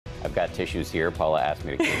I've got tissues here. Paula asked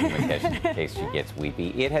me to keep them in case she gets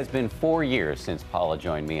weepy. It has been 4 years since Paula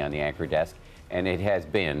joined me on the anchor desk, and it has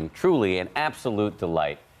been truly an absolute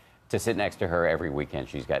delight to sit next to her every weekend.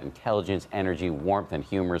 She's got intelligence, energy, warmth, and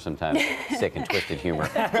humor, sometimes sick and twisted humor.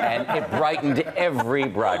 And it brightened every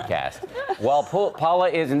broadcast. While Paula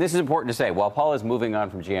is, and this is important to say, while Paula is moving on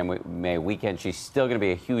from GMA Weekend, she's still going to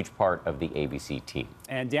be a huge part of the ABC team.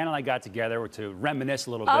 And Dan and I got together to reminisce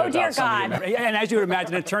a little bit Oh, about dear some God. of the, and as you would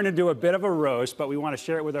imagine, it turned into a bit of a roast, but we want to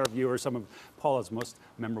share it with our viewers, some of Paula's most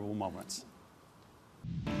memorable moments.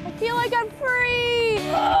 I feel like I'm free.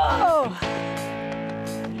 Oh.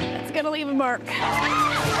 It's gonna leave a mark.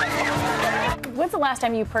 When's the last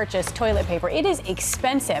time you purchased toilet paper? It is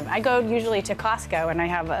expensive. I go usually to Costco and I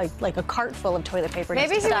have like a cart full of toilet paper.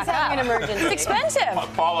 Maybe she was having an emergency. It's expensive.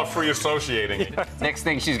 Paula free associating. Next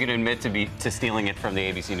thing she's going to admit to stealing it from the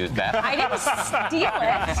ABC News bathroom. I didn't steal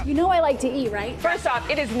it. You know I like to eat, right? First off,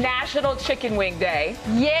 it is National Chicken Wing Day.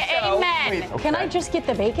 Yeah, So- amen. Can I just get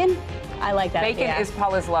the bacon? I like that. Bacon yeah. is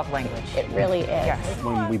Paula's love language. It really is. Yes.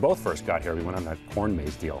 When we both first got here, we went on that corn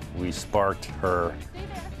maze deal. We sparked her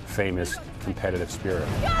famous competitive spirit.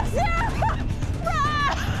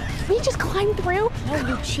 We just climbed through. No,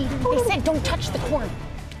 you cheated. They said don't touch the corn.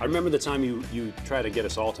 I remember the time you tried to get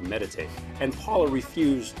us all to meditate, and Paula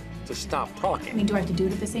refused to stop talking. I mean, do I have to do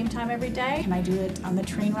it at the same time every day? Can I do it on the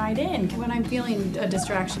train ride in? When I'm feeling a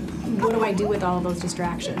distraction, what do I do with all of those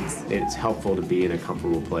distractions? It's helpful to be in a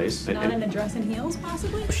comfortable place. Not in a dress and heels,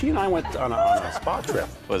 possibly? She and I went on a spa trip.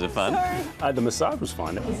 Was it fun? The massage was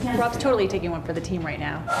fun. Rob's totally taking one for the team right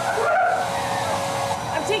now.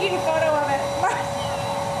 I'm taking a photo of it.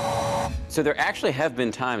 So there actually have been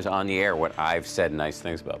times on the air when I've said nice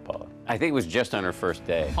things about Paula. I think it was just on her first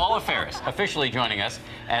day. Paula Faris, officially joining us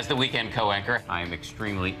as the weekend co-anchor. I am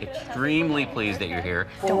extremely, extremely pleased that you're here.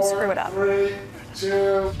 Don't screw it up.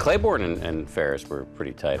 Claiborne and Faris were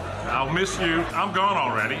pretty tight. I'll miss you. I'm gone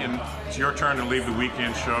already, and it's your turn to leave the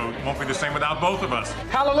weekend show. It won't be the same without both of us.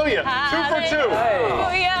 Hallelujah! 2 for 2!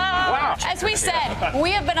 Wow. As we said,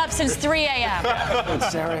 we have been up since 3 a.m. And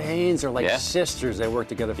Sarah Haynes are like Yeah. sisters. They worked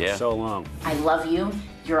together for so long. I love you.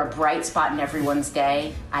 You're a bright spot in everyone's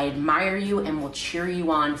day. I admire you and will cheer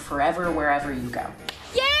you on forever, wherever you go.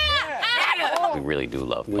 Yeah! We really do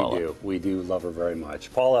love Paula. We do love her very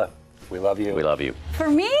much. Paula, we love you. We love you. For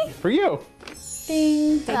me? For you.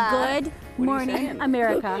 Ding. Good morning,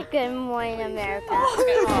 America. Good morning, America.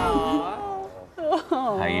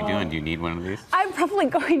 How you doing? Do you need one of these? I'm probably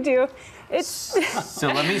going to. It's So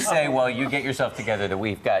let me say, while you get yourself together, that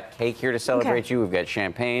we've got cake here to celebrate you. We've got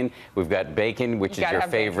champagne. We've got bacon, which is gotta your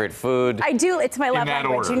have favorite food. I do. It's my love that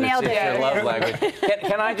language. order. You nailed It's it. your love language.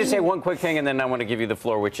 Can I just say one quick thing, and then I want to give you the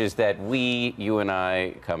floor, which is that you and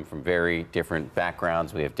I, come from very different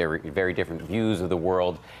backgrounds. We have very different views of the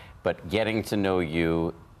world, but getting to know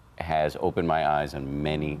you has opened my eyes on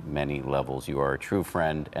many, many levels. You are a true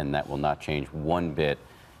friend, and that will not change one bit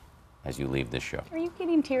as you leave this show. Are you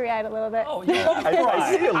getting teary-eyed a little bit? Oh, yeah.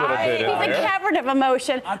 I see a little bit in He's a there. cavern of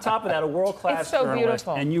emotion. On top of that, a world-class It's so journalist,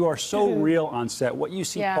 beautiful. and you are so real on set. What you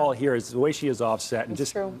see Yeah. Paula here is the way she is offset, and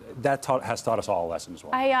just true. that has taught us all a lesson as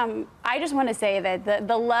well. I just want to say that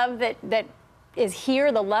the love that is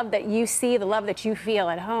here, the love that you see, the love that you feel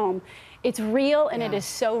at home, it's real and it is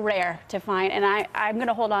so rare to find, and I'm going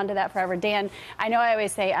to hold on to that forever. Dan, I know I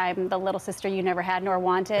always say I'm the little sister you never had nor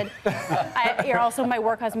wanted. You're also my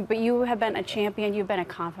work husband, but you have been a champion. You've been a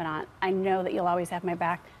confidant. I know that you'll always have my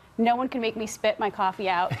back. No one can make me spit my coffee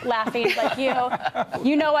out laughing like you.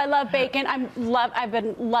 You know I love bacon. I've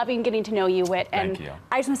been loving getting to know you, Whit. And Thank you.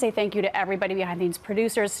 I just want to say thank you to everybody behind these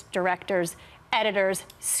producers, directors, editors,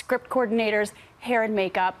 script coordinators, hair and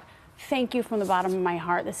makeup. Thank you from the bottom of my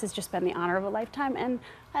heart. This has just been the honor of a lifetime, and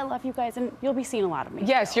I love you guys, and you'll be seeing a lot of me.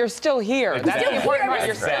 Yes, you're still here. That's the important part.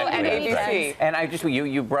 You're still at ABC.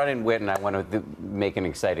 And you brought in Whit, and I want to make an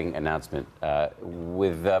exciting announcement.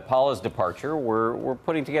 With Paula's departure, we're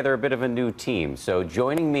putting together a bit of a new team. So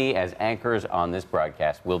joining me as anchors on this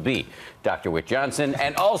broadcast will be Dr. Whit Johnson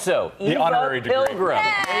and also The Eva honorary degree. Pilgrim.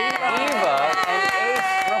 Eva, an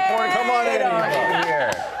ace reporter. Come on in,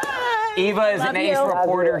 here. Eva is an ace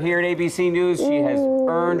reporter here at ABC News. She has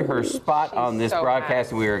earned her spot on this so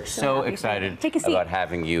broadcast, and we are So so happy. excited Take a seat. about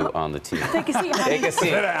having you on the team. Take a seat, honey. Take a seat.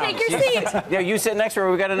 Take your seat. Yeah, you sit next to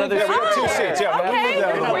her. We got another seat. We got 2 seats, yeah. Okay. We'll move that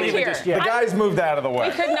out of the Right way. here. The guys moved out of the way.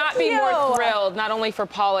 We could not be more Ew. thrilled, not only for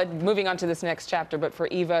Paula moving on to this next chapter, but for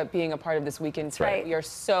Eva being a part of this weekend. right. We are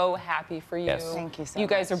so happy for you. Yes. Thank you so much. You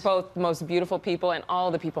guys are both the most beautiful people, and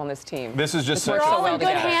all the people on this team. This is just We're such all a in good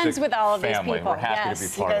fantastic hands with all of these family. people. We're happy Yes. to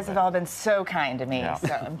be You part You guys of have it. all been so kind to me,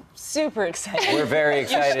 so I'm super excited. We're very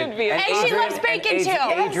excited. should be. And she loves bacon,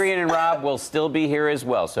 too. Adrian and Rob will still be here as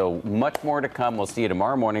well. So much more to come. We'll see you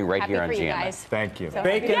tomorrow morning right Happy here on for you GMA. guys. Thank you. So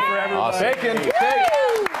Bacon happy. for everybody. Awesome.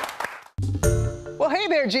 Bacon. Well, hey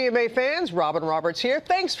there, GMA fans. Robin Roberts here.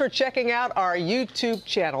 Thanks for checking out our YouTube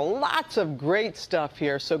channel. Lots of great stuff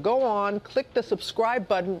here. So go on, click the subscribe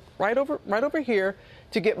button right over here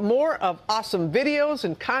to get more of awesome videos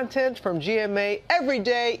and content from GMA every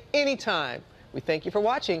day, anytime. We thank you for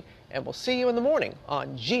watching, and we'll see you in the morning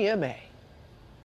on GMA.